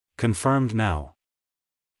Confirmed now.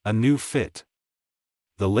 A new fit.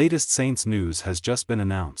 The latest Saints news has just been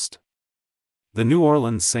announced. The New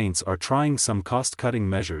Orleans Saints are trying some cost-cutting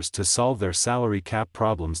measures to solve their salary cap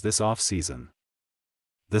problems this offseason.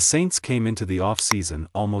 The Saints came into the offseason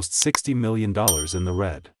almost $60 million in the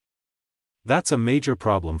red. That's a major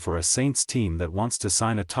problem for a Saints team that wants to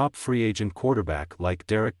sign a top free agent quarterback like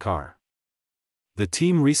Derek Carr. The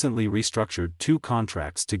team recently restructured 2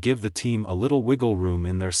 contracts to give the team a little wiggle room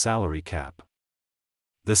in their salary cap.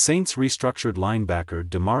 The Saints restructured linebacker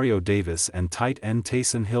Demario Davis and tight end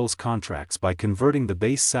Taysom Hill's contracts by converting the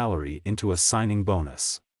base salary into a signing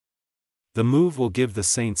bonus. The move will give the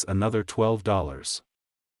Saints another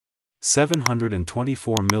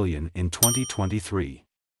 $724 million in 2023.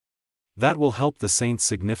 That will help the Saints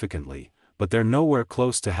significantly, but they're nowhere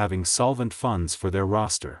close to having solvent funds for their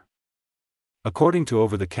roster. According to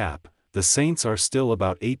Over the Cap, the Saints are still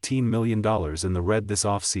about $18 million in the red this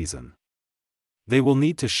offseason. They will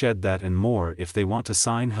need to shed that and more if they want to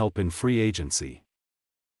sign help in free agency.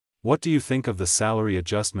 What do you think of the salary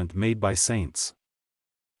adjustment made by Saints?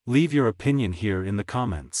 Leave your opinion here in the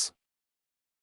comments.